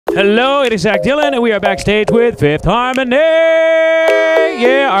Hello, it is Zach Dillon, and we are backstage with Fifth Harmony.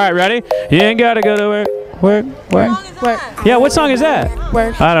 Yeah, all right, ready? You ain't gotta go to work. Yeah, what song is that?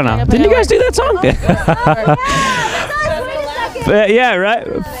 Work. I don't know. Didn't you guys do that song? Yeah,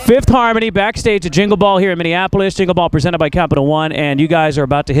 right. Fifth Harmony backstage at Jingle Ball here in Minneapolis. Jingle Ball presented by Capital One, and you guys are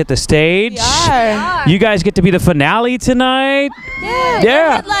about to hit the stage. Yeah. You guys get to be the finale tonight.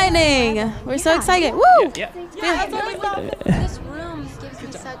 Yeah. Headlining. We're so excited. Woo! This room gives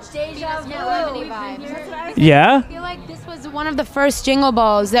me such deja vu vibes. Yeah. I feel like this was one of the first Jingle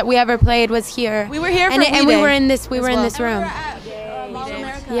Balls that we ever played was here. We were here for and we were in this room.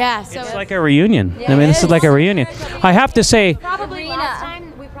 Yeah, so It's like a reunion. I mean, this is like a reunion. I have to say, probably last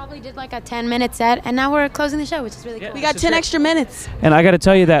time we probably did like a 10-minute set, and now we're closing the show, which is really cool. We got 10 extra minutes. and I got to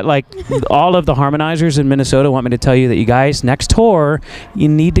tell you that, like, all of the harmonizers in Minnesota want me to tell you that you guys, next tour, you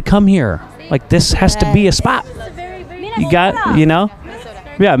need to come here. Like, this has to be a spot. You got, you know?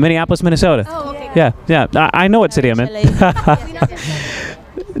 Yeah, Minneapolis, Minnesota. Oh, okay. Yeah. I know what city I'm in.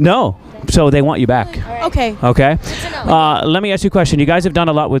 No. So they want you back. Okay. Okay. Let me ask you a question. You guys have done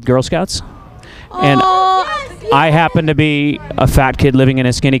a lot with Girl Scouts. And I happen to be a fat kid living in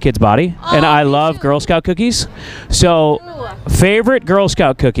a skinny kid's body. And I love Girl Scout cookies. So, favorite Girl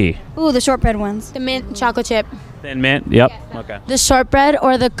Scout cookie? Ooh, the shortbread ones. The mint chocolate chip. Thin mint? Yep. Okay. The shortbread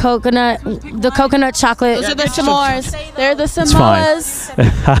or the coconut chocolate. Those are the s'mores. They're the It's fine. s'mores.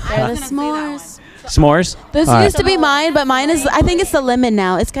 They're the s'mores. S'mores? This All used to be mine, but mine is, I think it's the lemon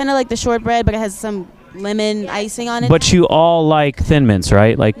now. It's kind of like the shortbread, but it has some lemon icing on it. But you all like Thin Mints,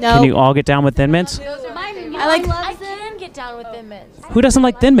 right? Like, No. can you all get down with Thin Mints? I can get down with Thin Mints. Who doesn't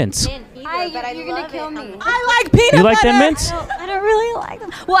like Thin Mints? You're gonna kill me. I like peanut You like Thin butter. Mints? I don't really like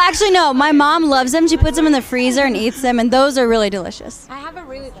them. Well, actually, no. My mom loves them. She puts them in the freezer and eats them, and those are really delicious. I have a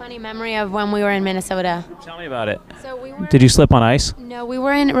really funny memory of when we were in Minnesota. Tell me about it. So we were. Did you slip on ice? No, we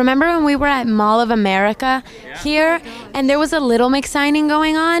were in. Remember when we were at Mall of America here, and there was a Little Mix signing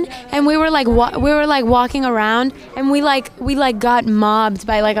going on, and we were like walking around, and we got mobbed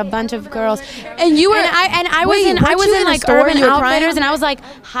by like a bunch of girls. And you were. And I was Wait, in weren't you in a like store Urban and you were crying? Outfitters, and I was like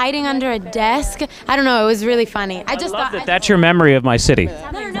hiding under a desk. I don't know. It was really funny. I just Love thought that that's your memory of my city.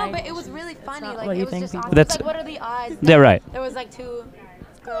 No, but it was really funny. Like what it you was think just people- awesome. That's- Like, what are the odds? Yeah, right. There was like two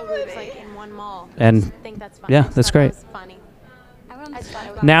girl groups like in one mall. And I just think that's funny. yeah, I just that's thought that great. was funny. I just thought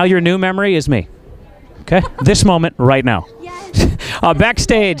it was Now your new memory is me. Okay? This moment right now.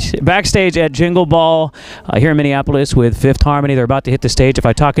 Backstage at Jingle Ball here in Minneapolis with Fifth Harmony. They're about to hit the stage. If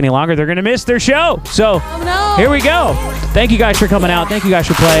I talk any longer, they're going to miss their show. So here we go. Thank you guys for coming out. Thank you guys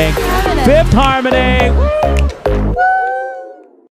for playing. Fifth Harmony. Woo!